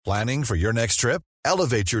Planning for your next trip?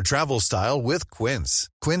 Elevate your travel style with Quince.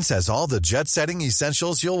 Quince has all the jet-setting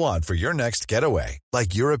essentials you'll want for your next getaway,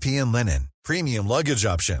 like European linen, premium luggage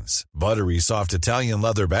options, buttery soft Italian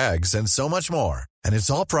leather bags, and so much more. And it's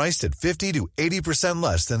all priced at 50 to 80%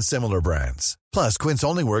 less than similar brands. Plus, Quince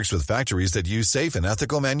only works with factories that use safe and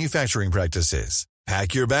ethical manufacturing practices.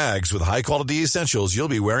 Pack your bags with high-quality essentials you'll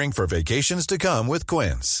be wearing for vacations to come with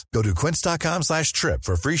Quince. Go to quince.com/trip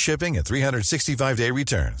for free shipping and 365-day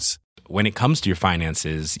returns. When it comes to your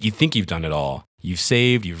finances, you think you've done it all. You've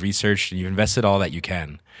saved, you've researched, and you've invested all that you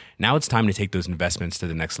can. Now it's time to take those investments to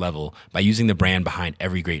the next level by using the brand behind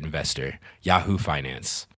every great investor, Yahoo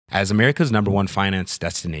Finance. As America's #1 finance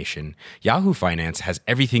destination, Yahoo Finance has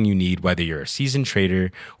everything you need, whether you're a seasoned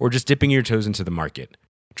trader or just dipping your toes into the market.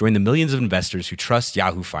 Join the millions of investors who trust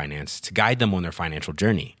Yahoo Finance to guide them on their financial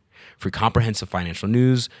journey. For comprehensive financial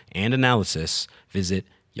news and analysis, visit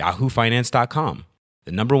yahoofinance.com,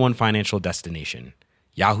 the #1 financial destination,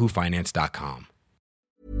 yahoofinance.com.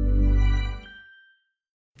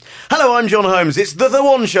 Hello, I'm John Holmes. It's The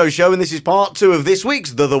One Show Show, and this is part 2 of this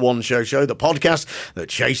week's The One Show Show, the podcast that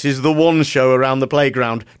chases the one show around the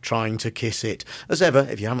playground, trying to kiss it. As ever,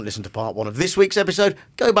 if you haven't listened to part 1 of this week's episode,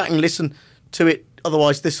 go back and listen to it.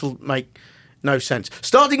 Otherwise, this will make no sense.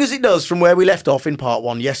 Starting as it does from where we left off in part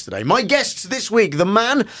 1 yesterday. My guests this week, the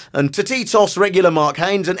man and Totitos regular Mark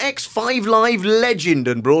Haynes, and ex-5 Live legend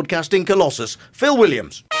and broadcasting colossus, Phil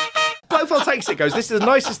Williams. Blofeld takes it, goes, this is the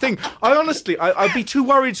nicest thing. I'd be too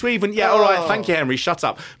worried to even, all right, thank you, Henry, shut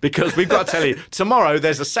up. Because we've got to tell you, tomorrow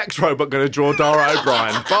there's a sex robot going to draw Dara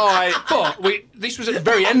O'Brien. Bye. But this was at the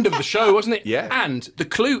very end of the show, wasn't it? Yeah. And the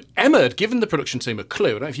clue, Emma had given the production team a clue.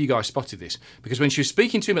 I don't know if you guys spotted this, because when she was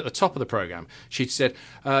speaking to him at the top of the programme, she'd said,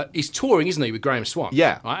 he's touring, isn't he, with Graham Swan?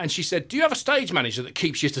 Yeah. Right? And she said, do you have a stage manager that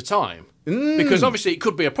keeps you to time? Because obviously it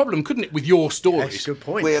could be a problem, couldn't it, with your stories? Yes, good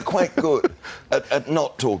point. We are quite good at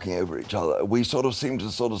not talking over each other. We sort of seem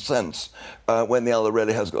to sort of sense when the other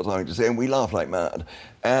really has got something to say, and we laugh like mad.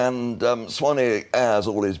 And Swanee airs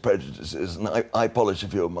all his prejudices, and I polish a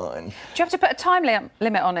few of mine. Do you have to put a time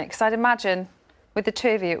limit on it? Because I'd imagine with the two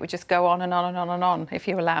of you, it would just go on and on and on and on if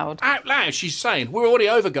you allowed. Out loud, she's saying, we're already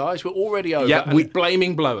over, guys. We're already over. Yeah, and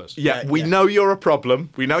blaming blowers. Yeah, we know you're a problem.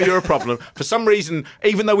 We know you're a problem. For some reason,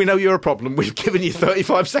 even though we know you're a problem, we've given you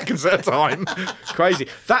 35 seconds at a time. It's crazy.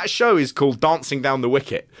 That show is called Dancing Down the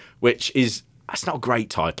Wicket, which is, that's not a great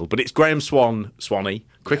title, but it's Graham Swanee.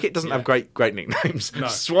 Cricket doesn't have great nicknames. No.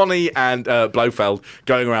 Swanee and Blofeld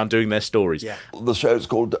going around doing their stories. Yeah. The show's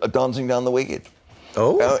called Dancing Down the Wicket.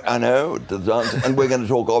 Oh. I know, and we're going to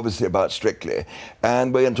talk obviously about Strictly,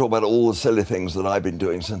 and we're going to talk about all the silly things that I've been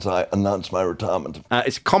doing since I announced my retirement.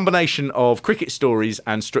 It's a combination of cricket stories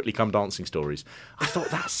and Strictly Come Dancing stories. I thought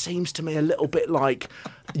that seems to me a little bit like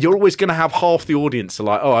you're always going to have half the audience are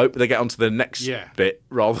like, oh, I hope they get onto the next bit,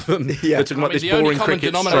 rather than they're talking about this boring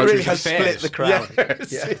cricket denominator story. Really has split the crowd.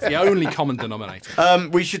 It's the only common denominator.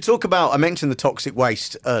 We should talk about, I mentioned the toxic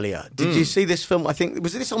waste earlier. Did you see this film? I think,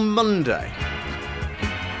 was this on Monday?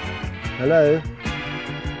 Hello?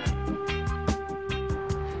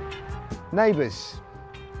 Neighbours.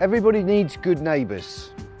 Everybody needs good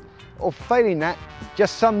neighbours. Or failing that,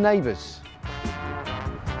 just some neighbours.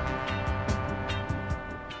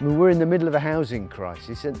 I mean, we're in the middle of a housing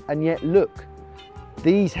crisis, and yet look,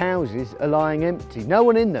 these houses are lying empty. No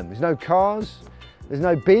one in them. There's no cars, there's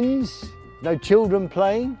no bins, no children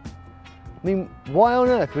playing. I mean, why on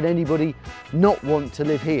earth would anybody not want to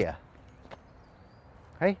live here?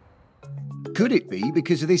 Hey? Could it be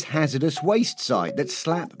because of this hazardous waste site that's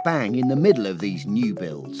slap bang in the middle of these new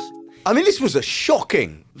builds? I mean, this was a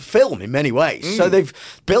shocking film in many ways. So they've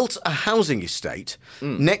built a housing estate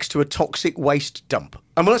next to a toxic waste dump.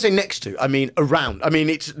 And when I say next to, I mean around. I mean,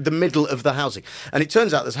 it's the middle of the housing. And it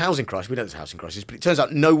turns out there's a housing crisis. We know there's a housing crisis, but it turns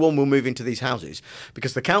out no one will move into these houses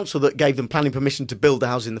because the council that gave them planning permission to build the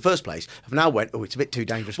house in the first place have now went, oh, it's a bit too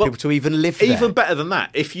dangerous for people to even live there. Even better than that,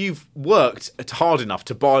 if you've worked hard enough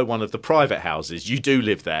to buy one of the private houses, you do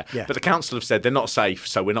live there. Yeah. But the council have said they're not safe,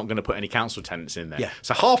 so we're not going to put any council tenants in there. Yeah.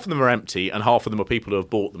 So half of them are empty and half of them are people who have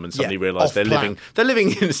bought them and suddenly realise they're off-plan.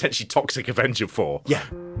 living in essentially toxic Avenger 4. Yeah.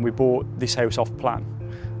 We bought this house off plan,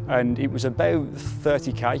 and it was about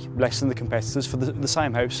 30k less than the competitors for the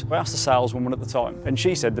same house. I asked the saleswoman at the time, and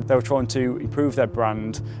she said that they were trying to improve their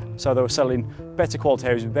brand, so they were selling better quality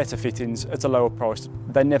houses, better fittings at a lower price.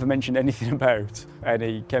 They never mentioned anything about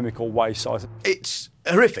any chemical waste site. It's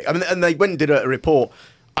horrific. I mean, and they went and did a report.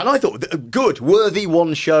 And I thought, good, worthy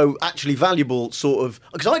One Show, actually valuable sort of...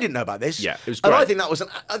 Because I didn't know about this. Yeah, it was And great. I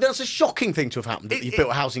think that's a shocking thing to have happened, that you've built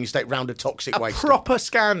a housing estate round a toxic waste. Proper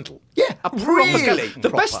scandal. Yeah, a proper really scandal. The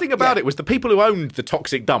proper, best thing about it was the people who owned the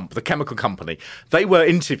toxic dump, the chemical company, they were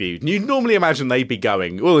interviewed. And you'd normally imagine they'd be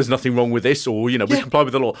going, well, there's nothing wrong with this, or, we comply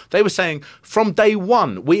with the law. They were saying, from day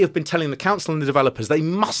one, we have been telling the council and the developers they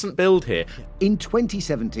mustn't build here. In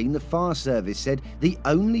 2017, the Fire Service said the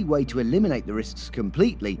only way to eliminate the risks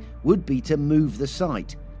completely would be to move the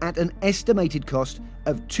site at an estimated cost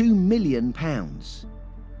of £2 million.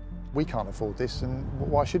 We can't afford this, and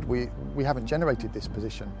why should we? We haven't generated this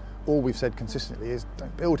position. All we've said consistently is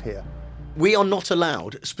don't build here. We are not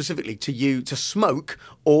allowed specifically to smoke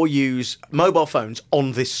or use mobile phones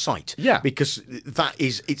on this site. Yeah. Because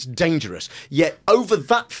it's dangerous. Yet over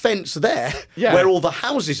that fence there, where all the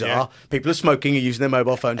houses are, people are smoking and using their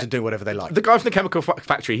mobile phones and doing whatever they like. The guy from the chemical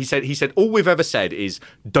factory, he said, all we've ever said is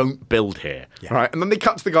don't build here. Yeah. Right. And then they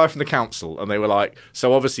cut to the guy from the council and they were like,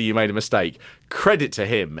 so obviously you made a mistake. Credit to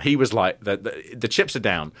him. He was like, the chips are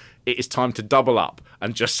down. It is time to double up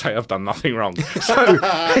and just say I've done nothing wrong. So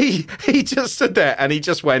he just stood there and he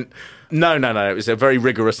just went, no. It was a very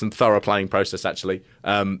rigorous and thorough planning process, actually.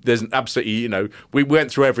 There's absolutely, we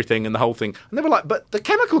went through everything and the whole thing. And they were like, but the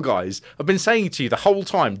chemical guys have been saying to you the whole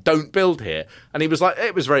time, don't build here. And he was like,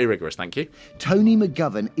 it was very rigorous, thank you. Tony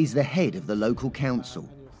McGovern is the head of the local council.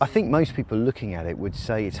 I think most people looking at it would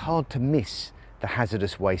say it's hard to miss the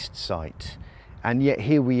hazardous waste site. And yet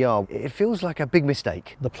here we are. It feels like a big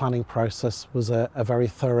mistake. The planning process was a very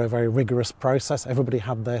thorough, very rigorous process. Everybody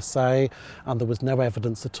had their say, and there was no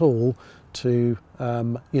evidence at all to,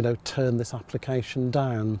 turn this application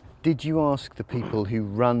down. Did you ask the people who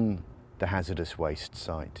run the hazardous waste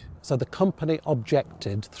site? So the company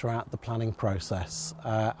objected throughout the planning process,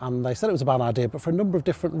 and they said it was a bad idea, but for a number of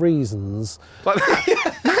different reasons.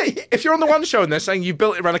 If you're on the One Show and they're saying you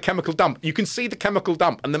built it around a chemical dump, you can see the chemical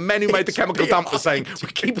dump, and the men who made the chemical dump are saying, we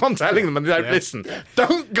keep on telling them and they don't listen.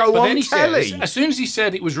 Don't go on telly. Says, as soon as he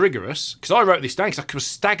said it was rigorous, because I wrote this down because I was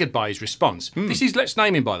staggered by his response. This is, let's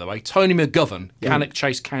name him by the way, Tony McGovern, Cannock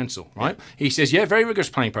Chase Council, right? He says, very rigorous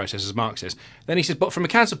planning process, as Mark says. Then he says, but from a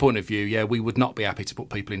council point of view, we would not be happy to put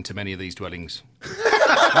people into many of these dwellings.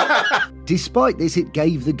 Despite this, it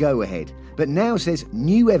gave the go-ahead, but now says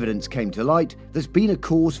new evidence came to light that's been a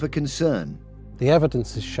cause for concern. The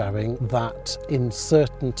evidence is showing that in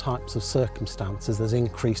certain types of circumstances there's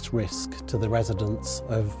increased risk to the residents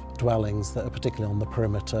of dwellings that are particularly on the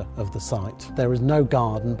perimeter of the site. There is no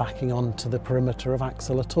garden backing onto the perimeter of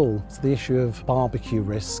Axel at all. So the issue of barbecue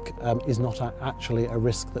risk is not actually a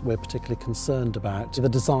risk that we're particularly concerned about. The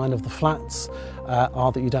design of the flats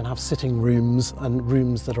are that you don't have sitting rooms and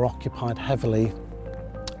rooms that are occupied heavily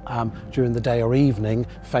during the day or evening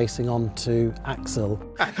facing onto Axel.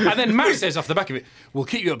 And then Matt says off the back of it, we'll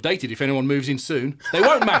keep you updated if anyone moves in soon. They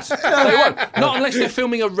won't, Matt. They won't. Not unless they're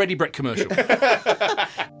filming a Ready Brek commercial.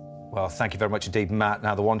 Well, thank you very much indeed, Matt.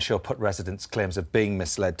 Now, the One Show put residents' claims of being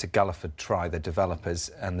misled to Galliford Try, the developers,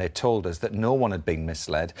 and they told us that no one had been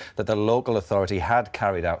misled, that the local authority had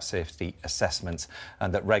carried out safety assessments,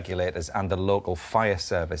 and that regulators and the local fire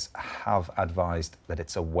service have advised that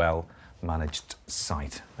it's a well-managed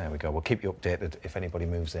site. There we go. We'll keep you updated if anybody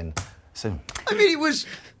moves in soon. I mean, it was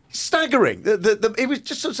staggering. It was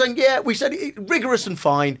just sort of saying, we said rigorous and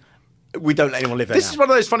fine. We don't let anyone live there. This is one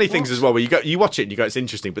of those funny things as well, where you watch it and you go, it's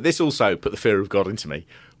interesting, but this also put the fear of God into me,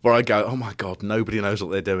 where I go, oh my God, nobody knows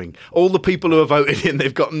what they're doing. All the people who are voted in,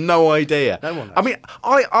 they've got no idea. No one knows. I mean,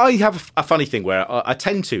 I have a funny thing where I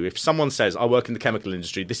tend to, if someone says, I work in the chemical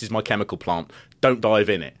industry, this is my chemical plant, don't dive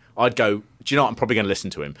in it, I'd go, do you know what, I'm probably going to listen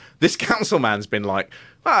to him. This council man's been like,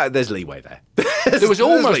 there's leeway there. There was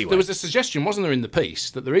a suggestion, wasn't there, in the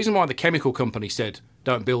piece, that the reason why the chemical company said,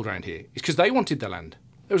 don't build around here, is because they wanted the land.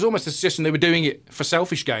 There was almost a suggestion they were doing it for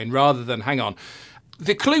selfish gain rather than, hang on.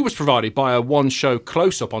 The clue was provided by a One Show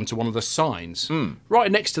close-up onto one of the signs, right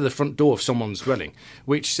next to the front door of someone's dwelling,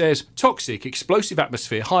 which says, toxic, explosive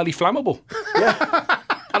atmosphere, highly flammable. Yeah.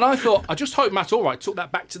 And I thought, I just hope Matt Allwright took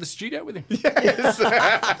that back to the studio with him. Yes.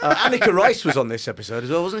 Annika Rice was on this episode as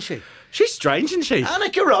well, wasn't she? She's strange, isn't she?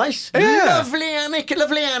 Annika Rice. Yeah. Lovely Annika,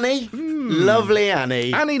 lovely Annie. Lovely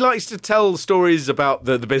Annie. Annie likes to tell stories about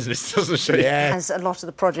the business, doesn't she? Yeah. As a lot of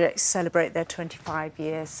the projects celebrate their 25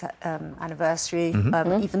 years anniversary,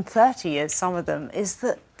 even 30 years, some of them, is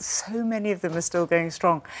that so many of them are still going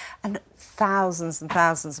strong. And thousands and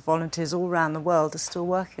thousands of volunteers all around the world are still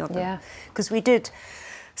working on them. Because we did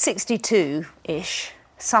 62-ish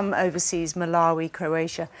some overseas, Malawi,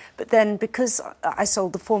 Croatia. But then because I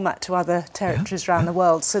sold the format to other territories around the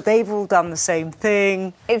world, so they've all done the same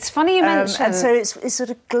thing. It's funny you mention... And so it's sort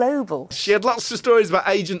of global. She had lots of stories about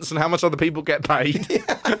agents and how much other people get paid.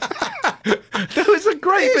 There was a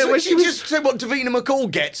great bit where she just said what Davina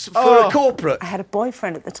McCall gets for a corporate. I had a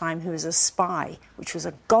boyfriend at the time who was a spy, which was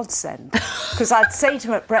a godsend. Because I'd say to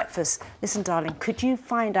him at breakfast, listen, darling, could you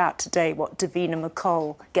find out today what Davina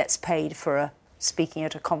McCall gets paid for speaking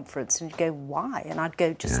at a conference? And he'd go, why? And I'd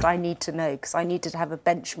go, I need to know, because I needed to have a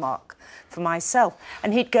benchmark for myself.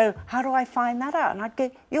 And he'd go, how do I find that out? And I'd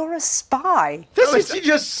go, you're a spy. She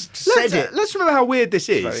just said it. Let's remember how weird this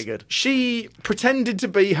is. Very good. She pretended to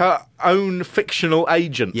be her own fictional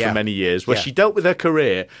agent for many years, where she dealt with her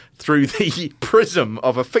career through the prism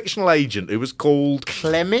of a fictional agent who was called...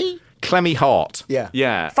 Clemmy Hart.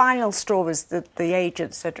 Yeah. Final straw was the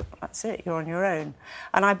agent said, that's it, you're on your own.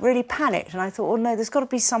 And I really panicked and I thought, no, there's got to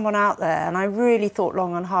be someone out there. And I really thought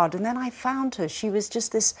long and hard. And then I found her. She was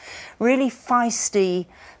just this really feisty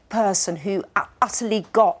person who utterly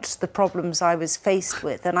got the problems I was faced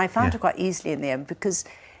with. And I found her quite easily in the end because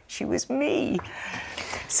she was me.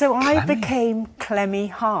 So I became Clemmy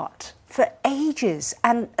Hart for ages,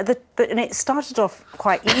 and it started off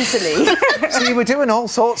quite easily. So you were doing all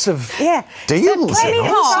sorts of deals.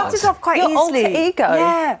 It started off quite easily. Alter ego.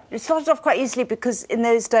 Yeah, it started off quite easily because in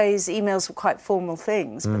those days emails were quite formal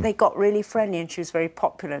things, but they got really friendly, and she was very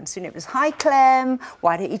popular. And soon it was, "Hi Clem,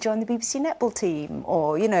 why don't you join the BBC netball team?"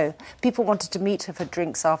 Or people wanted to meet her for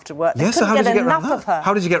drinks after work. They couldn't get enough of her.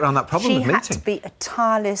 How did you get around that problem of meeting? She had to be a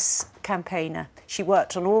tireless campaigner. She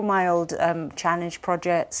worked on all my old challenge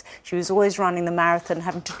projects. She was always running the marathon,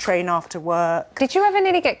 having to train after work. Did you ever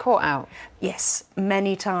nearly get caught out? Yes,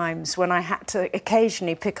 many times when I had to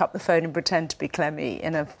occasionally pick up the phone and pretend to be Clemmy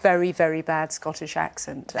in a very, very bad Scottish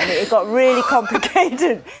accent. And it got really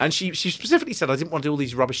complicated. And she specifically said, I didn't want to do all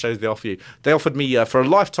these rubbish shows they offer you. They offered me, for a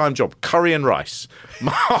lifetime job, Curry and Rice.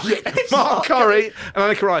 Mark Curry and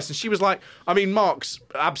Annika Rice. And she was like, Mark's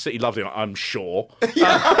absolutely lovely, I'm sure. But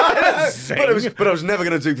I was never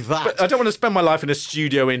going to do that. But I don't want to spend my life in a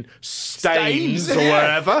studio in Staines or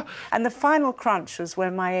wherever. And the final crunch was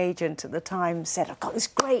when my agent at the time said, I've got this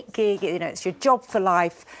great gig, it's your job for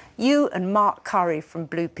life. You and Mark Curry from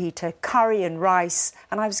Blue Peter, Curry and Rice.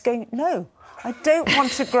 And I was going, no, I don't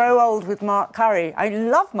want to grow old with Mark Curry. I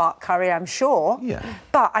love Mark Curry, I'm sure. Yeah.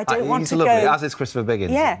 But I don't want to lovely, go... as is Christopher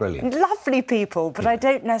Biggins. Yeah, brilliant. Lovely people, but I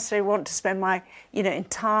don't necessarily want to spend my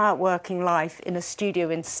entire working life in a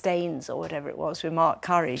studio in Staines or whatever it was with Mark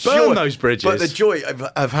Curry. Burn those bridges. But the joy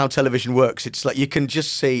of how television works, it's like you can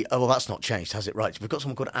just see, oh, well, that's not changed, has it? Right, we've got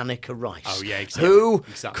someone called Annika Rice. Oh, yeah, exactly. Who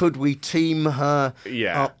could we team her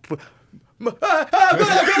up with? I've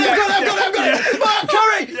got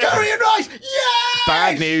it! Curry and Rice!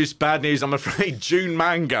 Yes! Bad news. I'm afraid June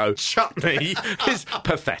Mango chutney is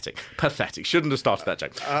pathetic. Shouldn't have started that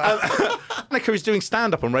joke. Annika is doing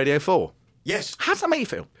stand-up on Radio 4. Yes. How does that make you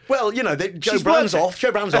feel? Well, Joe Brown's off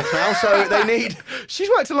now, so they need... She's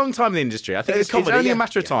worked a long time in the industry. I think it's only a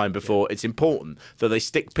matter of time before it's important that they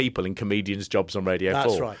stick people in comedians' jobs on Radio 4.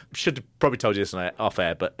 That's right. Should have probably told you this off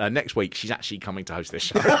air, but next week she's actually coming to host this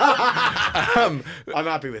show. I'm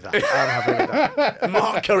happy with that.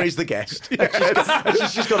 Mark Curry's the guest.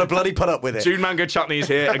 She's just got to bloody put up with it. June Mango Chutney is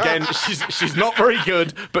here. Again, she's not very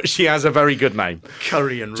good, but she has a very good name.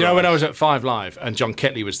 Curry and Rice. Do you know when I was at 5 Live and John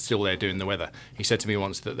Ketley was still there doing the weather, he said to me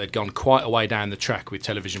once that they'd gone quite a way down the track with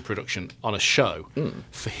television production on a show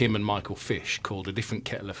for him and Michael Fish called A Different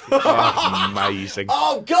Kettle of Fish. Amazing.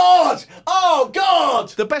 Oh, God!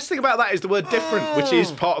 The best thing about that is the word different, which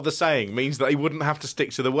is part of the saying, means that they wouldn't have to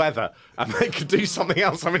stick to the weather and they could do something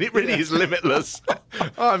else. It really is limitless.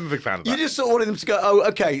 I'm a big fan of that. You just sort of wanted them to go, oh,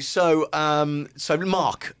 OK, so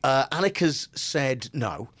Mark, Annika's said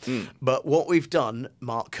no, but what we've done,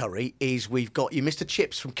 Mark Curry, is we've got you Mr.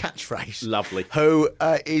 Chips from Catchphrase. Lovely. Who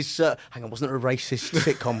is, hang on, wasn't there a racist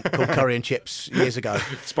sitcom called Curry and Chips years ago?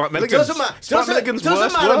 Spike Milligan's.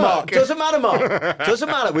 Doesn't matter, Mark. Doesn't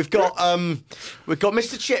matter. We've got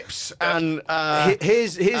Mr. Chips and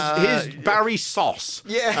here's Barry Sauce.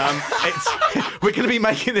 Yeah. We're going to be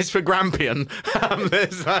making this for Grampian.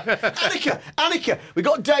 Annika, we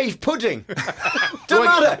got Dave Pudding. Doesn't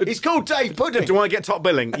matter. He's called Dave Pudding. Do I get top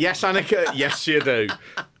billing? Yes, Annika. Yes, you do.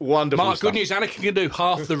 Wonderful. Mark, stuff. Good news. Annika can do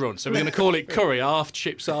half the run, so we're going to call it Curry, half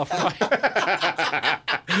chips, half rice.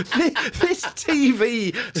 This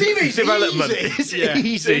TV's development is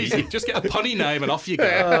easy. Just get a punny name and off you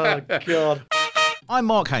go. Oh, God. I'm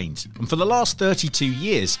Mark Haynes, and for the last 32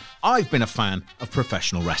 years, I've been a fan of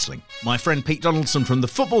professional wrestling. My friend Pete Donaldson from the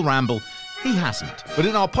Football Ramble he hasn't. But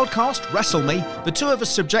in our podcast, Wrestle Me, the two of us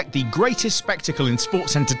subject the greatest spectacle in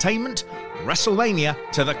sports entertainment, WrestleMania,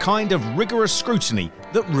 to the kind of rigorous scrutiny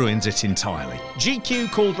that ruins it entirely.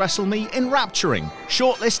 GQ called Wrestle Me enrapturing.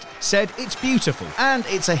 Shortlist said it's beautiful, and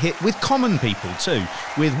it's a hit with common people too,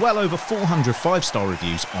 with well over 400 5-star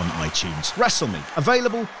reviews on iTunes. Wrestle Me,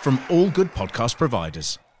 available from all good podcast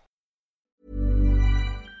providers.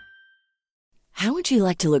 How would you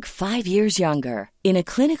like to look 5 years younger? In a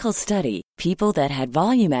clinical study, people that had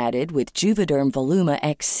volume added with Juvederm Voluma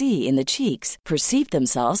XC in the cheeks perceived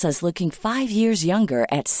themselves as looking 5 years younger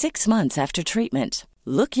at 6 months after treatment.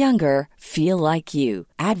 Look younger, feel like you.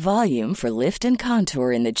 Add volume for lift and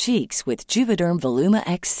contour in the cheeks with Juvederm Voluma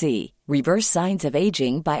XC. Reverse signs of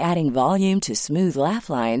aging by adding volume to smooth laugh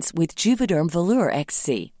lines with Juvederm Volure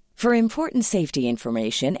XC. For important safety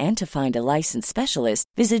information and to find a licensed specialist,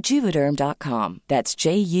 visit Juvederm.com. That's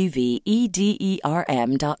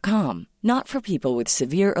JUVEDERM.com. Not for people with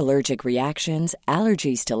severe allergic reactions,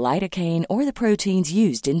 allergies to lidocaine, or the proteins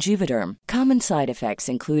used in Juvederm. Common side effects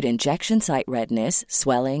include injection site redness,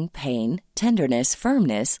 swelling, pain, tenderness,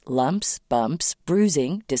 firmness, lumps, bumps,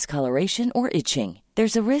 bruising, discoloration, or itching.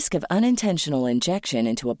 There's a risk of unintentional injection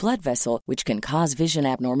into a blood vessel, which can cause vision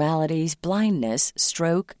abnormalities, blindness,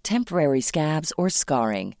 stroke, temporary scabs, or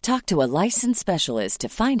scarring. Talk to a licensed specialist to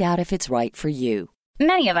find out if it's right for you.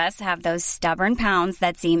 Many of us have those stubborn pounds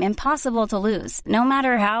that seem impossible to lose, no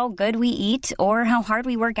matter how good we eat or how hard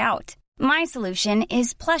we work out. My solution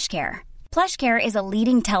is PlushCare. PlushCare is a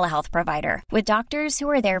leading telehealth provider with doctors who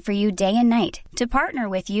are there for you day and night to partner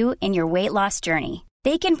with you in your weight loss journey.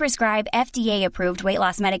 They can prescribe FDA-approved weight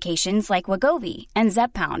loss medications like Wegovy and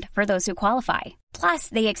Zepbound for those who qualify. Plus,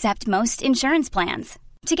 they accept most insurance plans.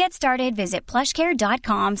 To get started, visit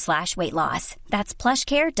plushcare.com/weightloss. That's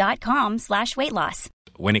plushcare.com/weightloss.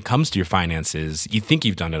 When it comes to your finances, you think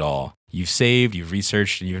you've done it all. You've saved, you've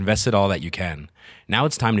researched, and you've invested all that you can. Now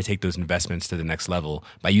it's time to take those investments to the next level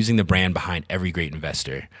by using the brand behind every great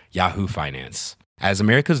investor, Yahoo Finance. As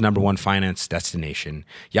America's #1 finance destination,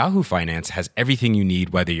 Yahoo Finance has everything you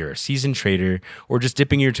need, whether you're a seasoned trader or just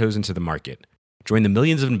dipping your toes into the market. Join the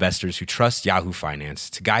millions of investors who trust Yahoo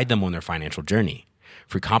Finance to guide them on their financial journey.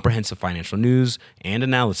 For comprehensive financial news and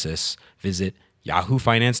analysis, visit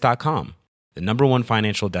yahoofinance.com, the #1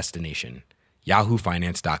 financial destination,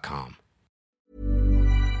 yahoofinance.com.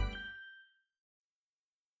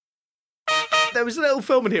 There was a little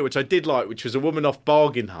film in here which I did like, which was A Woman Off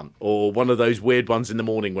Bargain Hunt, or one of those weird ones in the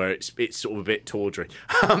morning where it's sort of a bit tawdry.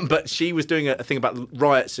 But she was doing a thing about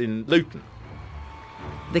riots in Luton.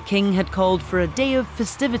 The King had called for a day of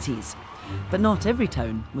festivities, but not every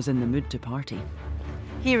town was in the mood to party.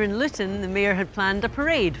 Here in Luton, the Mayor had planned a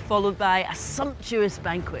parade followed by a sumptuous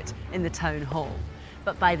banquet in the town hall.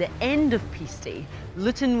 But by the end of Peace Day,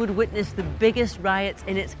 Luton would witness the biggest riots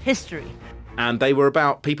in its history. And they were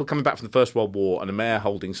about people coming back from the First World War and a mayor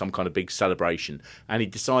holding some kind of big celebration. And he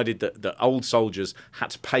decided that old soldiers had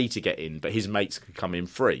to pay to get in, but his mates could come in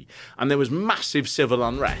free. And there was massive civil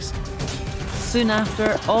unrest. Soon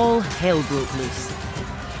after, all hell broke loose.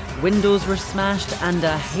 Windows were smashed and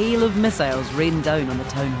a hail of missiles rained down on the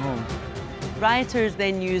town hall. Rioters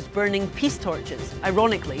then used burning peace torches,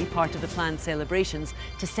 ironically part of the planned celebrations,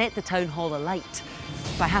 to set the town hall alight.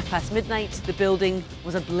 By midnight, the building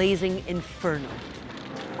was a blazing inferno.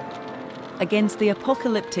 Against the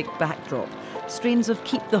apocalyptic backdrop, strains of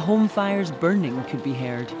Keep the Home Fires Burning could be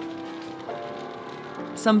heard.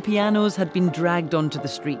 Some pianos had been dragged onto the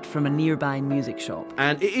street from a nearby music shop.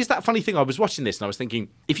 And it is that funny thing, I was watching this and I was thinking,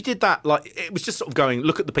 if you did that, like, it was just sort of going,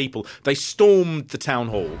 look at the people. They stormed the town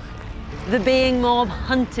hall. The baying mob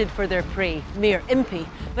hunted for their prey, Mayor Impey,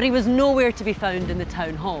 but he was nowhere to be found in the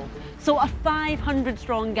town hall. So a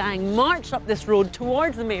 500-strong gang marched up this road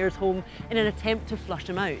towards the mayor's home in an attempt to flush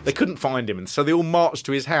him out. They couldn't find him, and so they all marched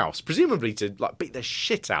to his house, presumably to beat the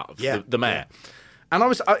shit out of the mayor. And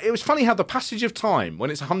it was funny how the passage of time, when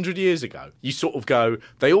it's 100 years ago, you sort of go,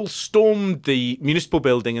 they all stormed the municipal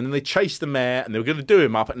building and then they chased the mayor and they were going to do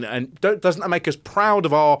him up. And doesn't that make us proud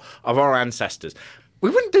of our ancestors? We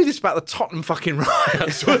wouldn't do this about the Tottenham fucking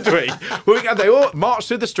riots, would we? They all marched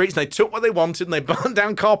through the streets and they took what they wanted and they burned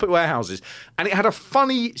down carpet warehouses. And it had a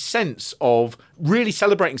funny sense of really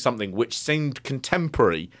celebrating something which seemed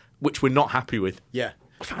contemporary, which we're not happy with. Yeah.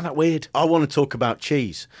 I found that weird. I want to talk about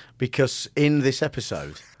cheese because in this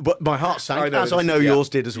episode, but my heart sank, I know yours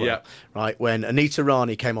did as well, right? When Anita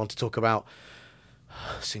Rani came on to talk about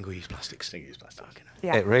Single-use plastics. Single-use plastic.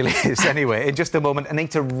 Yeah. It really is. Anyway, in just a moment,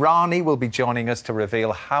 Anita Rani will be joining us to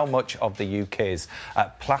reveal how much of the UK's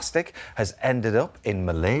plastic has ended up in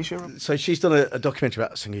Malaysia. So she's done a documentary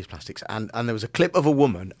about single-use plastics, and there was a clip of a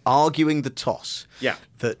woman arguing the toss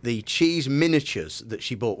that the cheese miniatures that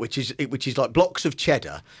she bought, which is like blocks of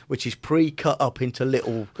cheddar, which is pre-cut up into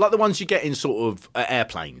little... Like the ones you get in sort of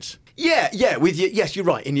airplanes. Yeah, yes, you're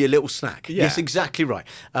right, in your little snack. Yeah. Yes, exactly right.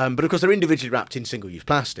 But of course, they're individually wrapped in single-use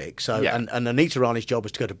plastic. So, and Anita Rani's job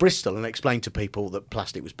was to go to Bristol and explain to people that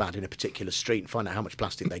plastic was bad in a particular street and find out how much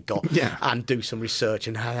plastic they got and do some research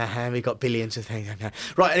and we got billions of things.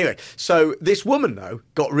 Right, anyway, so this woman, though,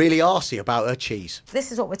 got really arsey about her cheese.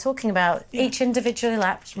 This is what we're talking about. Each individually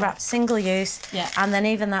wrapped single-use, and then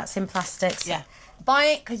even that's in plastics. Yeah. Buy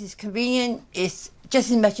it because it's convenient, it's just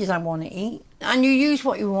as much as I want to eat. And you use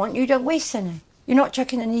what you want, you don't waste any. You're not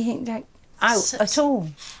chucking anything out at all.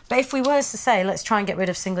 But if we were to say, let's try and get rid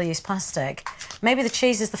of single-use plastic, maybe the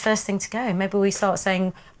cheese is the first thing to go. Maybe we start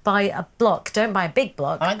saying, buy a block, don't buy a big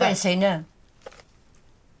block. I'm going to say no.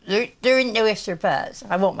 There ain't no ifs or buts.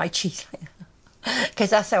 I want my cheese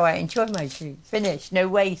because that's how I enjoy my cheese. Finish, no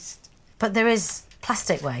waste. But there is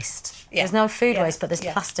plastic waste. Yeah. There's no food waste, but there's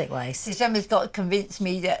plastic waste. So somebody's got to convince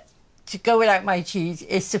me that to go without my cheese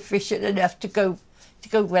is sufficient enough to go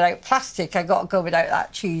without plastic. I got to go without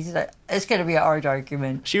that cheese. It's going to be a hard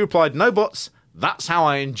argument. She replied, no buts. That's how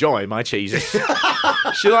I enjoy my cheeses.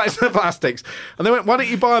 She likes the plastics. And they went, why don't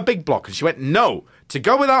you buy a big block? And she went, no. To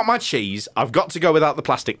go without my cheese, I've got to go without the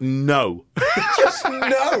plastic. No. Just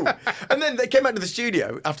no. And then they came out to the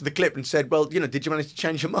studio after the clip and said, well, did you manage to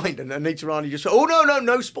change your mind? And Anita Rani just said, oh,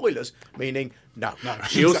 no spoilers. Meaning, no.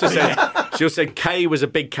 She also said Kay was a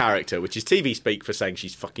big character, which is TV speak for saying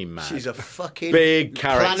she's fucking mad. She's a fucking big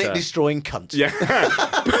character. Planet-destroying cunt. Yeah.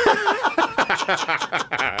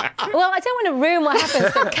 Well, I don't want to ruin what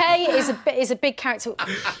happens, but Kay is a big character.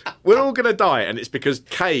 We're all going to die, and it's because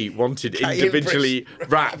Kay wanted individually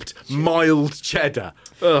wrapped mild cheddar.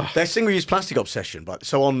 Ugh. Their single-use plastic obsession.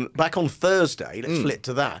 So back on Thursday, let's flip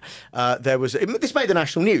to that. There was this made the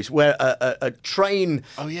national news where a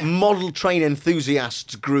model train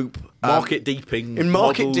enthusiasts group, Market Deeping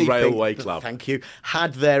Railway Club, thank you,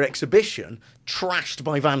 had their exhibition trashed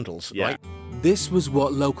by vandals. Yeah. Right? This was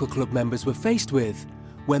what local club members were faced with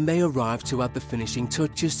when they arrived to add the finishing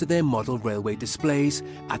touches to their model railway displays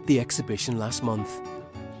at the exhibition last month.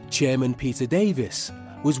 Chairman Peter Davis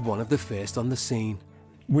was one of the first on the scene.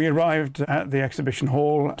 We arrived at the exhibition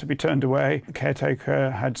hall to be turned away. The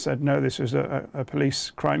caretaker had said, no, this was a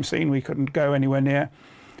police crime scene. We couldn't go anywhere near.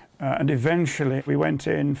 And eventually we went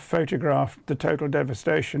in, photographed the total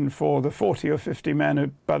devastation for the 40 or 50 men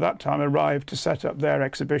who by that time arrived to set up their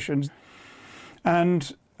exhibitions.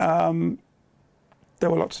 And there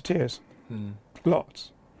were lots of tears,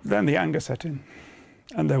 lots. Then the anger set in,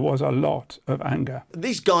 and there was a lot of anger.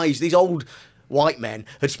 These guys, these old white men,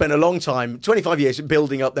 had spent a long time, 25 years,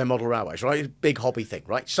 building up their model railways, right? Big hobby thing,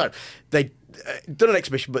 right? So they'd done an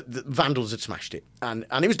exhibition, but the vandals had smashed it. And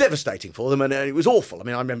it was devastating for them, and it was awful. I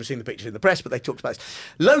mean, I remember seeing the pictures in the press, but they talked about this.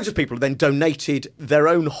 Loads of people then donated their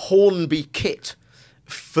own Hornby kit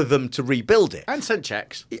for them to rebuild it. And sent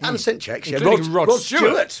cheques. Including Rod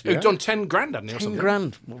Stewart. Who'd done 10 grand, hadn't he, or something? 10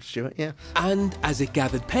 grand, Rod Stewart, yeah. And as it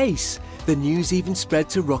gathered pace, the news even spread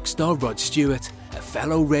to rock star Rod Stewart, a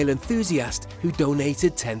fellow rail enthusiast who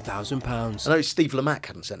donated £10,000. I know Steve Lamacq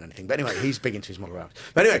hadn't sent anything, but anyway, he's big into his model railways.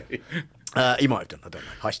 But anyway... he might have done, I don't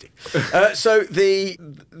know. Hi, Steve. So they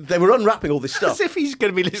were unwrapping all this stuff. As if he's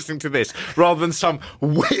going to be listening to this rather than some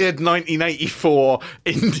weird 1984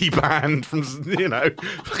 indie band from,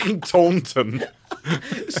 fucking Taunton.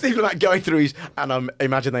 Steve Lamacq going through his, and I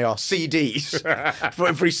imagine they are CDs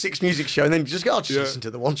for his Six Music show, and then just go, listen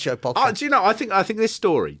to the One Show podcast. Do you know? I think this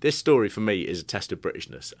story for me is a test of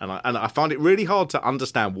Britishness, and I find it really hard to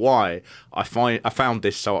understand why I found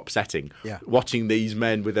this so upsetting. Yeah. Watching these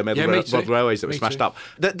men with their model railways that were smashed up.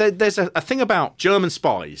 There's a thing about German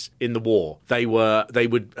spies in the war. They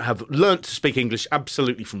would have learnt to speak English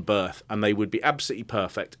absolutely from birth, and they would be absolutely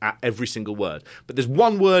perfect at every single word. But there's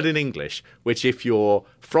one word in English which, if you're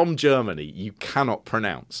from Germany, you cannot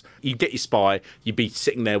pronounce. You get your spy, you'd be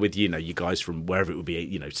sitting there with, you guys from wherever it would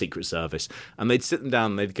be, Secret Service, and they'd sit them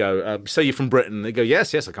down and they'd go, so you're from Britain? And they'd go,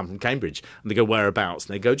 yes, I come from Cambridge. And they go, whereabouts?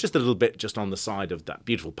 And they go, just a little bit just on the side of that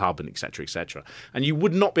beautiful pub, and et cetera, et cetera. And you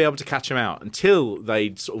would not be able to catch them out until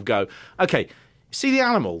they'd sort of go, okay, see the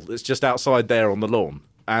animal that's just outside there on the lawn?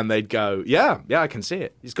 And they'd go, yeah, I can see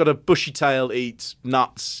it. He's got a bushy tail, eats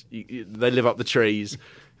nuts, they live up the trees.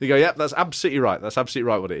 They go, yep, that's absolutely right. That's absolutely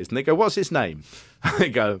right what it is. And they go, what's his name? And they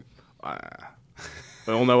go,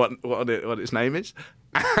 We all know what its name is.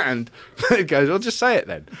 And it goes, well, just say it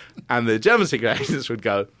then. And the German secret agents would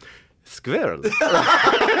go, squirrel.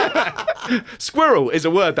 Squirrel is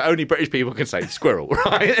a word that only British people can say. Squirrel,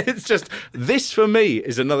 right? It's just, this for me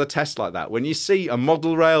is another test like that. When you see a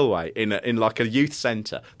model railway in like a youth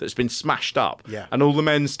centre that's been smashed up, and all the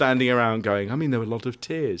men standing around going, I mean, there were a lot of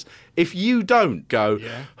tears. If you don't go,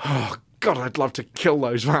 oh, God, I'd love to kill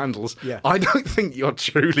those vandals. I don't think you're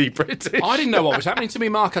truly British. I didn't know what was happening to me,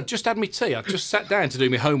 Mark. I'd just had my tea. I'd just sat down to do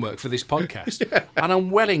my homework for this podcast. And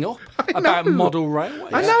I'm welling up about model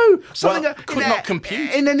railways. I know. Something Well, could not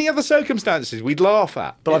compute. In any other circumstances, we'd laugh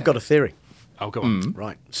at. But I've got a theory. Oh, go on.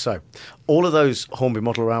 Right. So, all of those Hornby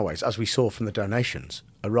model railways, as we saw from the donations,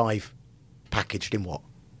 arrive packaged in what?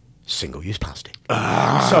 Single-use plastic. So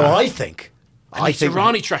I think... Anita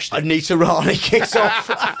Rani trashed it. Anita Rani kicks off.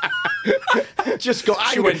 Just got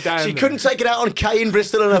angry. She went down She there. couldn't take it out on Kay in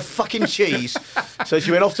Bristol and her fucking cheese. So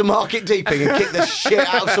she went off to Market Deeping and kicked the shit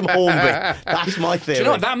out of some Hornby. That's my theory. Do you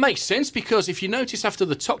know what? That makes sense because if you notice after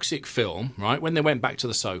the Toxic film, right, when they went back to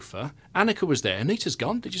the sofa, Annika was there. Anita's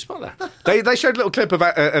gone. Did you spot that? They showed a little clip of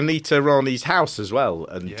Anita Rani's house as well.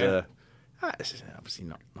 And this is obviously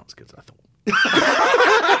not as good as I thought.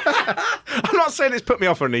 I'm not saying it's put me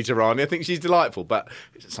off for Anita Rani. I think she's delightful, but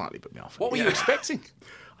it's slightly put me off. What were you expecting?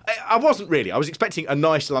 I wasn't really. I was expecting a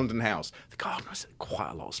nice London house. The garden was quite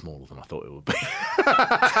a lot smaller than I thought it would be.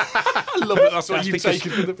 I love it. That's what you've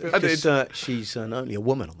taken from the film. Because she's not only a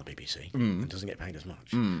woman on the BBC and doesn't get paid as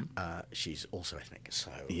much, she's also ethnic. So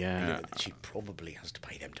she probably has to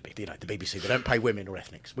pay them to be. You know, the BBC, they don't pay women or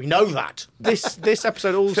ethnics. We know that. This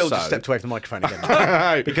episode also... Phil just stepped away from the microphone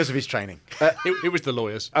again because of his training. It was the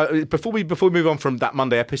lawyers. Before we move on from that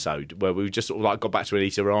Monday episode where we just sort of like got back to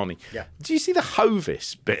Anita Rani, do you see the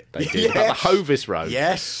Hovis bit they did about the Hovis Road?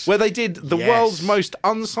 Yes. Where they did the world's most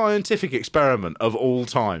unscientific experiment of all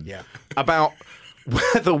time about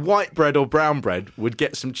whether white bread or brown bread would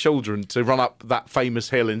get some children to run up that famous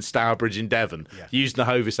hill in Stourbridge in Devon using the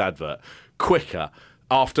Hovis advert quicker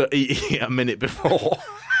after eating it a minute before.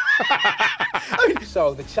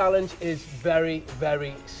 So the challenge is very,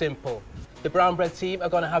 very simple. The brown bread team are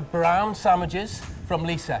going to have brown sandwiches from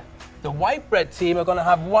Lisa. The white bread team are going to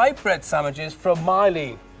have white bread sandwiches from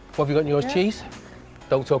Marlene. What have you got in yours, cheese?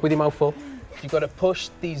 Don't talk with your mouth full. You've got to push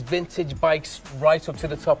these vintage bikes right up to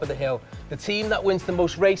the top of the hill. The team that wins the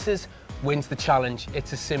most races wins the challenge.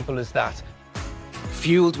 It's as simple as that.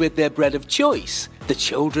 Fueled with their bread of choice, the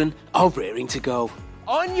children are rearing to go.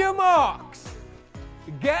 On your marks,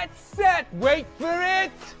 get set, wait for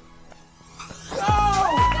it. Go!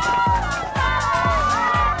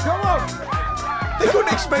 Come on! They got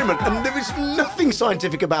an experiment, and there was nothing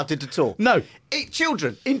scientific about it at all. No.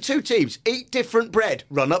 Children in two teams eat different bread,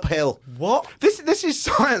 run uphill. What? This is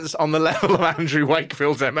science on the level of Andrew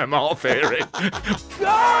Wakefield's MMR theory.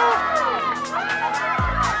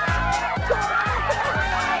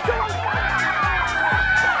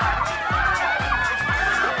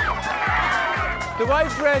 The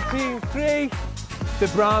white bread team 3, the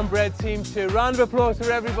brown bread team 2. Round of applause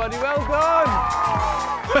for everybody. Well done.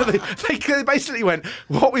 They basically went,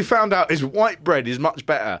 what we found out is white bread is much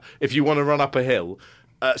better if you want to run up a hill,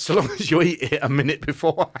 so long as you eat it a minute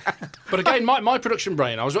beforehand. But again, my production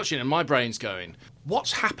brain, I was watching it and my brain's going,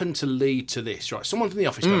 what's happened to lead to this? Right, someone from the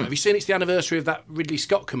office going, have you seen it's the anniversary of that Ridley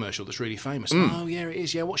Scott commercial that's really famous? Oh, yeah, it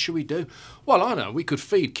is. Yeah, what should we do? Well, I know, we could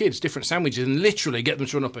feed kids different sandwiches and literally get them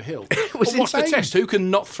to run up a hill. What's the test? Who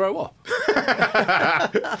can not throw up?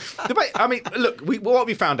 I mean, look, what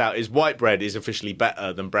we found out is white bread is officially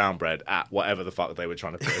better than brown bread at whatever the fuck they were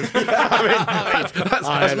trying to prove. That's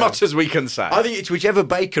as much as we can say. I think it's whichever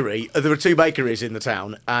bakery. There were two bakeries in the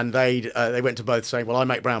town, and they went to both saying, well, I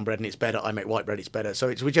make brown bread and it's better, I make white bread, it's better. So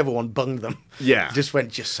it's whichever one bunged them. Yeah. Just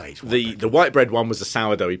say it's white bread. The white bread one was a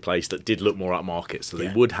sourdoughy place that did look more upmarket, so they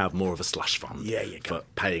would have more of a slush fund for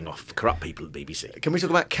paying off corrupt people at the BBC. Can we talk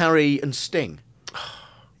about Carrie and Sting?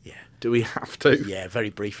 Do we have to? Yeah, very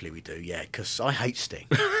briefly we do, because I hate Sting.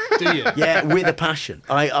 Do you? Yeah, with a passion.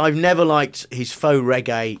 I've never liked his faux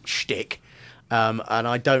reggae shtick, and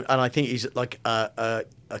I think he's like a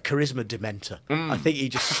charisma dementor. I think he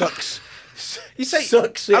just sucks. You say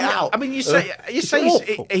sucks it out. I mean, you say he's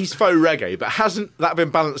faux reggae, but hasn't that been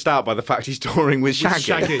balanced out by the fact he's touring with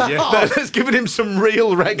Shaggy? That's given him some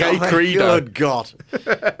real reggae credo. Good God!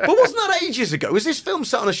 But wasn't that ages ago? Was this film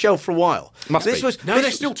sat on a shelf for a while?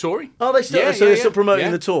 They're still touring. Oh, they still. They're still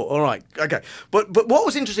promoting the tour. All right, okay. But what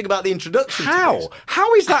was interesting about the introduction?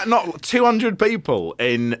 How is that not 200 people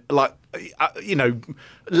in like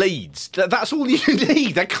leads. That's all you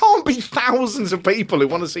need. There can't be thousands of people who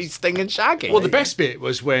want to see Sting and Shaggy. Well, the best bit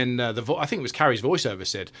was when I think it was Carrie's voiceover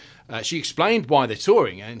said, she explained why they're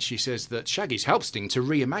touring, and she says that Shaggy's helped Sting to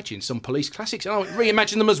reimagine some Police classics. And I went,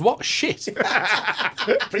 reimagine them as what? Shit.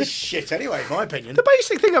 Pretty shit anyway, in my opinion. The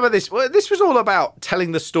basic thing about this was all about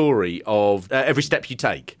telling the story of Every Step You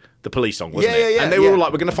Take, the Police song, wasn't it? Yeah. And they were all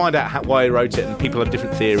like, we're going to find out why he wrote it, and people have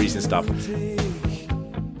different theories and stuff.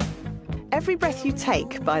 Every Breath You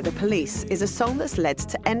Take by The Police is a song that's led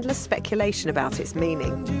to endless speculation about its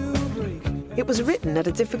meaning. It was written at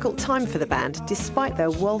a difficult time for the band, despite their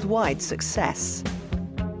worldwide success.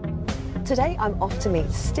 Today, I'm off to meet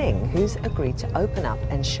Sting, who's agreed to open up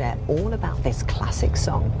and share all about this classic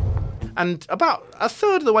song. And about a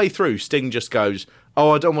third of the way through, Sting just goes,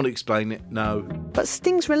 oh, I don't want to explain it, no. But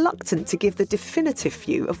Sting's reluctant to give the definitive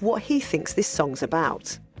view of what he thinks this song's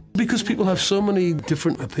about. Because people have so many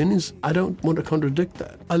different opinions, I don't want to contradict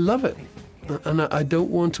that. I love it, and I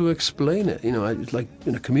don't want to explain it. It's like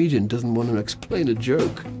a comedian doesn't want to explain a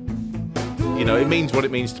joke. It means what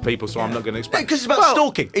it means to people, so I'm not going to explain. Because it's about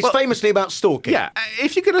stalking. It's famously about stalking. Yeah.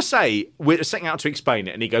 If you're going to say, we're setting out to explain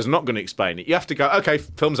it, and he goes, I'm not going to explain it, you have to go, OK,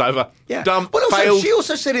 film's over. Yeah. Done. Well, also, failed. she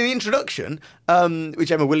also said in the introduction,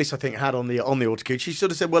 which Emma Willis, I think, had on the autocue, she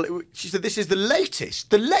sort of said, she said, this is the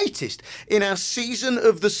latest in our season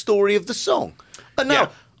of the story of the song. And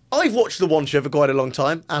now, I've watched The One Show for quite a long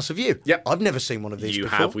time, as have you. Yep. I've never seen one of these You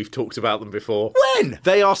before. have. We've talked about them before. When?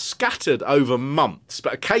 They are scattered over months,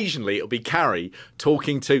 but occasionally it'll be Carrie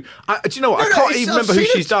talking to... do you know what? I can't even remember who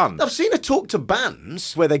she's done. I've seen her talk to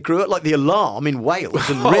bands where they grew up, like The Alarm in Wales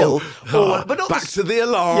and Rill. But not back to The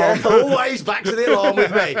Alarm. Yeah, always back to The Alarm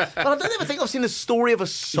with me. But I don't ever think I've seen a story of a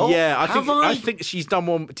song. Yeah, I think she's done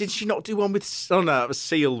one. Did she not do one with... Oh, no,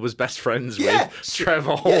 Seal was best friends with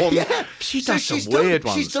Trevor Horn. Yeah. She does some weird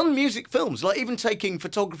ones. She's done music films, like even taking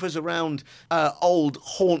photographers around old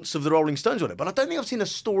haunts of the Rolling Stones on it. But I don't think I've seen a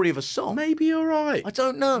story of a song. Maybe you're right. I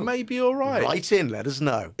don't know. Maybe you're right. Write in, let us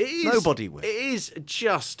know. Nobody will. It is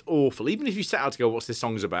just awful. Even if you set out to go, what's this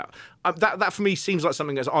song's about? That for me seems like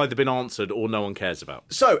something that's either been answered or no one cares about.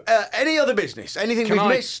 So, any other business? Anything we've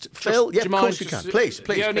missed? Phil? Yeah, of course you can. Please.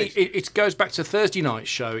 It goes back to Thursday night's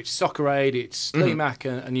show. It's Soccer Aid, it's Lee Mack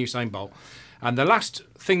and Usain Bolt. And the last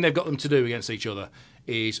thing they've got them to do against each other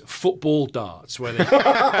is football darts, where they...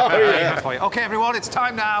 OK, everyone, it's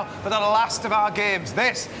time now for the last of our games.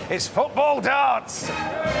 This is football darts. To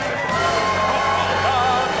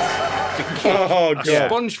kick a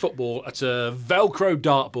sponge football at a Velcro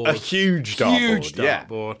dartboard. A huge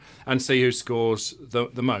dartboard. And see who scores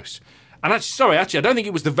the most. And actually, I don't think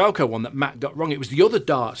it was the Velcro one that Matt got wrong. It was the other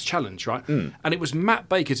darts challenge, right? And it was Matt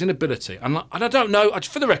Baker's inability. And I don't know,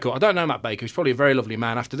 for the record, I don't know Matt Baker. He's probably a very lovely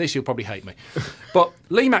man. After this, he'll probably hate me. But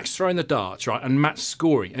Lee Mack's throwing the darts, right? And Matt's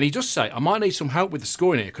scoring. And he does say, I might need some help with the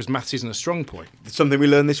scoring here because maths isn't a strong point. Something we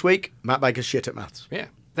learned this week, Matt Baker's shit at maths. Yeah.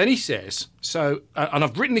 Then he says, and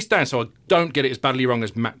I've written this down so I don't get it as badly wrong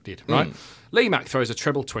as Matt did, right? Lee Mack throws a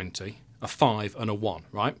treble 20, a 5 and a 1,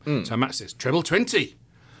 right? So Matt says, treble 20.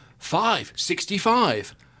 5,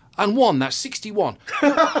 65, and 1, that's 61.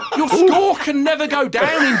 Your score can never go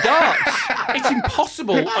down in darts. It's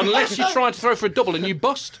impossible unless you're trying to throw for a double and you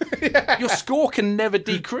bust. Your score can never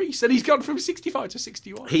decrease. And he's gone from 65 to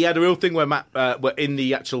 61. He had a real thing where Matt, in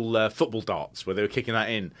the actual football darts, where they were kicking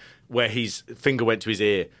that in, where his finger went to his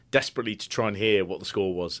ear desperately to try and hear what the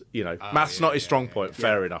score was. Math's not his strong point.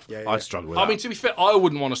 Fair enough. I'd struggle with that. I mean, to be fair, I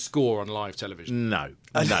wouldn't want to score on live television. No.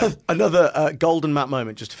 Another golden Matt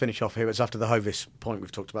moment, just to finish off here, it's after the Hovis point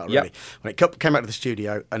we've talked about already. When it came out of the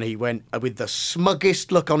studio and he went with the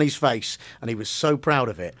smuggest look on his face and he was so proud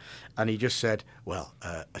of it and he just said, well,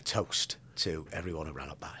 a toast to everyone who ran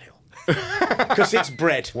up that hill. Because it's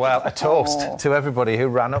bread. Well, a toast to everybody who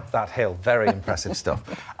ran up that hill. Very impressive stuff.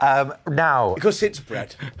 Now... Because it's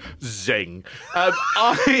bread. Zing.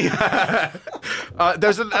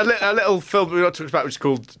 There's a little film we talked about which is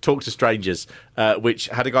called Talk to Strangers, which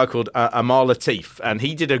had a guy called Amar Latif, and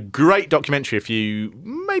he did a great documentary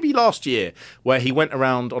maybe last year, where he went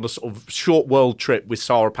around on a sort of short world trip with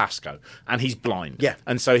Sarah Pascoe, and he's blind. Yeah.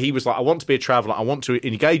 And so he was like, I want to be a traveller, I want to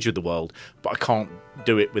engage with the world, but I can't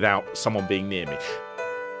do it without someone being near me.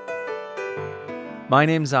 My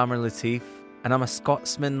name's Amar Latif, and I'm a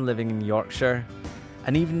Scotsman living in Yorkshire.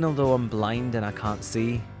 And even though I'm blind and I can't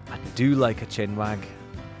see, I do like a chinwag.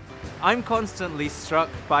 I'm constantly struck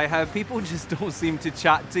by how people just don't seem to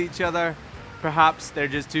chat to each other. Perhaps they're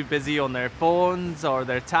just too busy on their phones or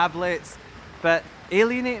their tablets. But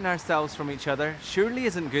alienating ourselves from each other surely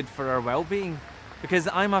isn't good for our well-being, because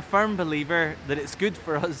I'm a firm believer that it's good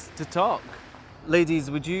for us to talk. Ladies,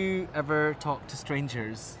 would you ever talk to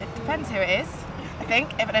strangers? It depends who it is, I think,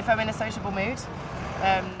 if I'm in a sociable mood.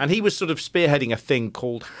 And he was sort of spearheading a thing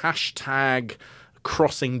called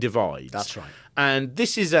 #CrossingDivides. That's right. And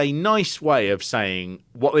this is a nice way of saying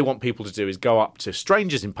what they want people to do is go up to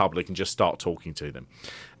strangers in public and just start talking to them.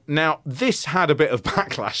 Now, this had a bit of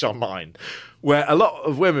backlash online, where a lot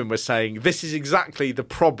of women were saying this is exactly the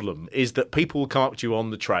problem, is that people will come up to you on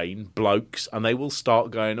the train, blokes, and they will start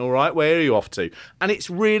going, all right, where are you off to? And it's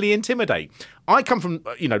really intimidating. I come from,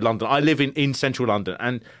 London. I live in central London,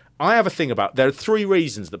 and I have a thing about, there are 3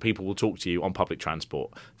 reasons that people will talk to you on public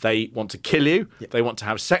transport. They want to kill you, they want to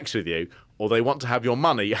have sex with you, or they want to have your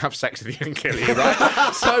money, have sex with you and kill you,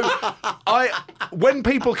 right? So when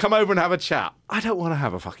people come over and have a chat, I don't want to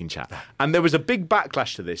have a fucking chat. And there was a big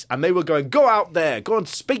backlash to this, and they were going, go out there, go and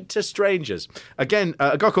speak to strangers. Again,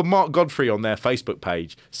 a guy called Mark Godfrey on their Facebook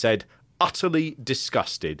page said, utterly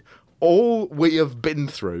disgusted. All we have been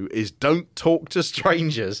through is don't talk to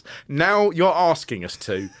strangers. Now you're asking us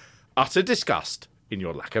to. Utter disgust in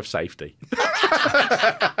your lack of safety.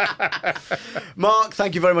 Mark,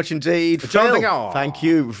 thank you very much indeed. Phil, thank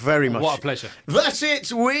you very much. What a pleasure. That's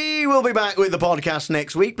it. We will be back with the podcast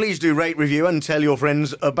next week. Please do rate, review, and tell your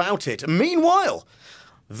friends about it. Meanwhile,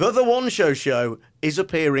 The One Show is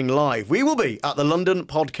appearing live. We will be at the London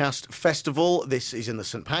Podcast Festival. This is in the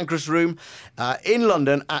St Pancras Room in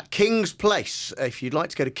London at King's Place. If you'd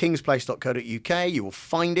like to go to kingsplace.co.uk, you will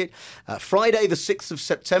find it. Friday the 6th of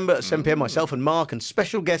September at 7 p.m, myself and Mark and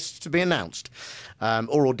special guests to be announced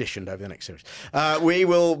or auditioned over the next series. We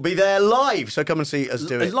will be there live, so come and see us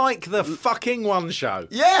do it. Like the fucking One Show.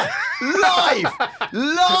 Yeah, live!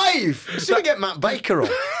 Live! See if we get Matt Baker on.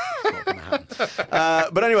 Not going to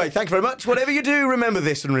happen. But anyway, thank you very much. Whatever you do, remember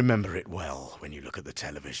this and remember it well when you look at the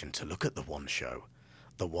television to look at The One Show.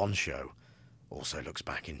 The One Show also looks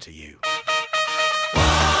back into you.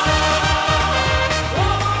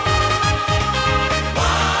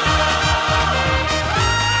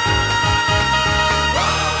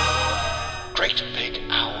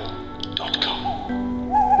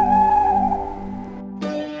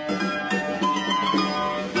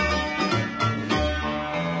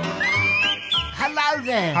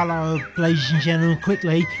 Hello, ladies and gentlemen.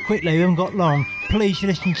 Quickly, we haven't got long. Please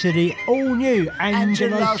listen to the all-new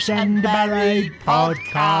Angelos and Barry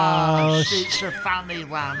podcast. It's a funny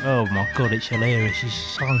one. Oh my God, it's hilarious. There's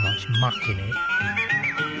so much muck in it.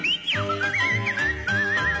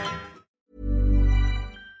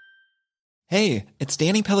 Hey, it's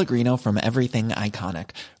Danny Pellegrino from Everything Iconic.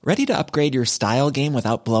 Ready to upgrade your style game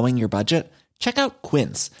without blowing your budget? Check out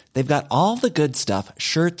Quince. They've got all the good stuff,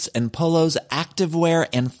 shirts and polos, activewear,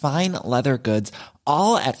 and fine leather goods,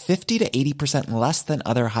 all at 50 to 80% less than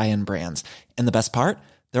other high-end brands. And the best part?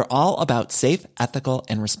 They're all about safe, ethical,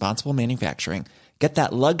 and responsible manufacturing. Get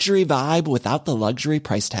that luxury vibe without the luxury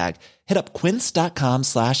price tag. Hit up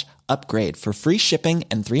quince.com/upgrade for free shipping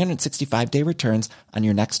and 365-day returns on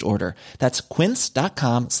your next order. That's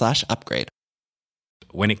quince.com/upgrade.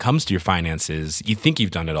 When it comes to your finances, you think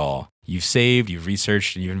you've done it all. You've saved, you've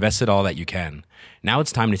researched, and you've invested all that you can. Now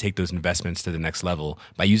it's time to take those investments to the next level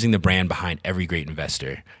by using the brand behind every great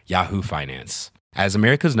investor, Yahoo Finance. As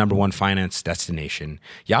America's #1 finance destination,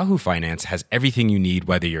 Yahoo Finance has everything you need,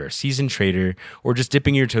 whether you're a seasoned trader or just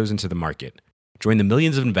dipping your toes into the market. Join the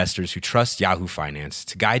millions of investors who trust Yahoo Finance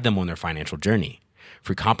to guide them on their financial journey.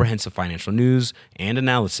 For comprehensive financial news and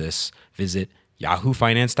analysis, visit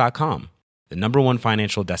yahoofinance.com, the #1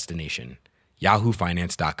 financial destination,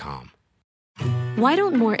 yahoofinance.com. Why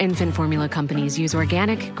don't more infant formula companies use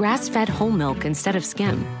organic, grass-fed whole milk instead of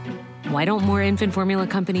skim? Why don't more infant formula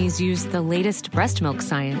companies use the latest breast milk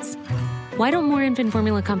science? Why don't more infant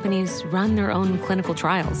formula companies run their own clinical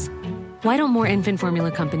trials? Why don't more infant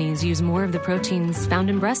formula companies use more of the proteins found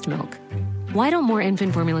in breast milk? Why don't more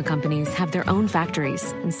infant formula companies have their own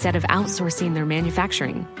factories instead of outsourcing their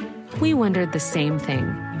manufacturing? We wondered the same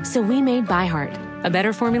thing. So we made ByHeart, a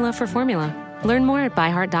better formula for formula. Learn more at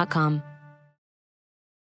byheart.com.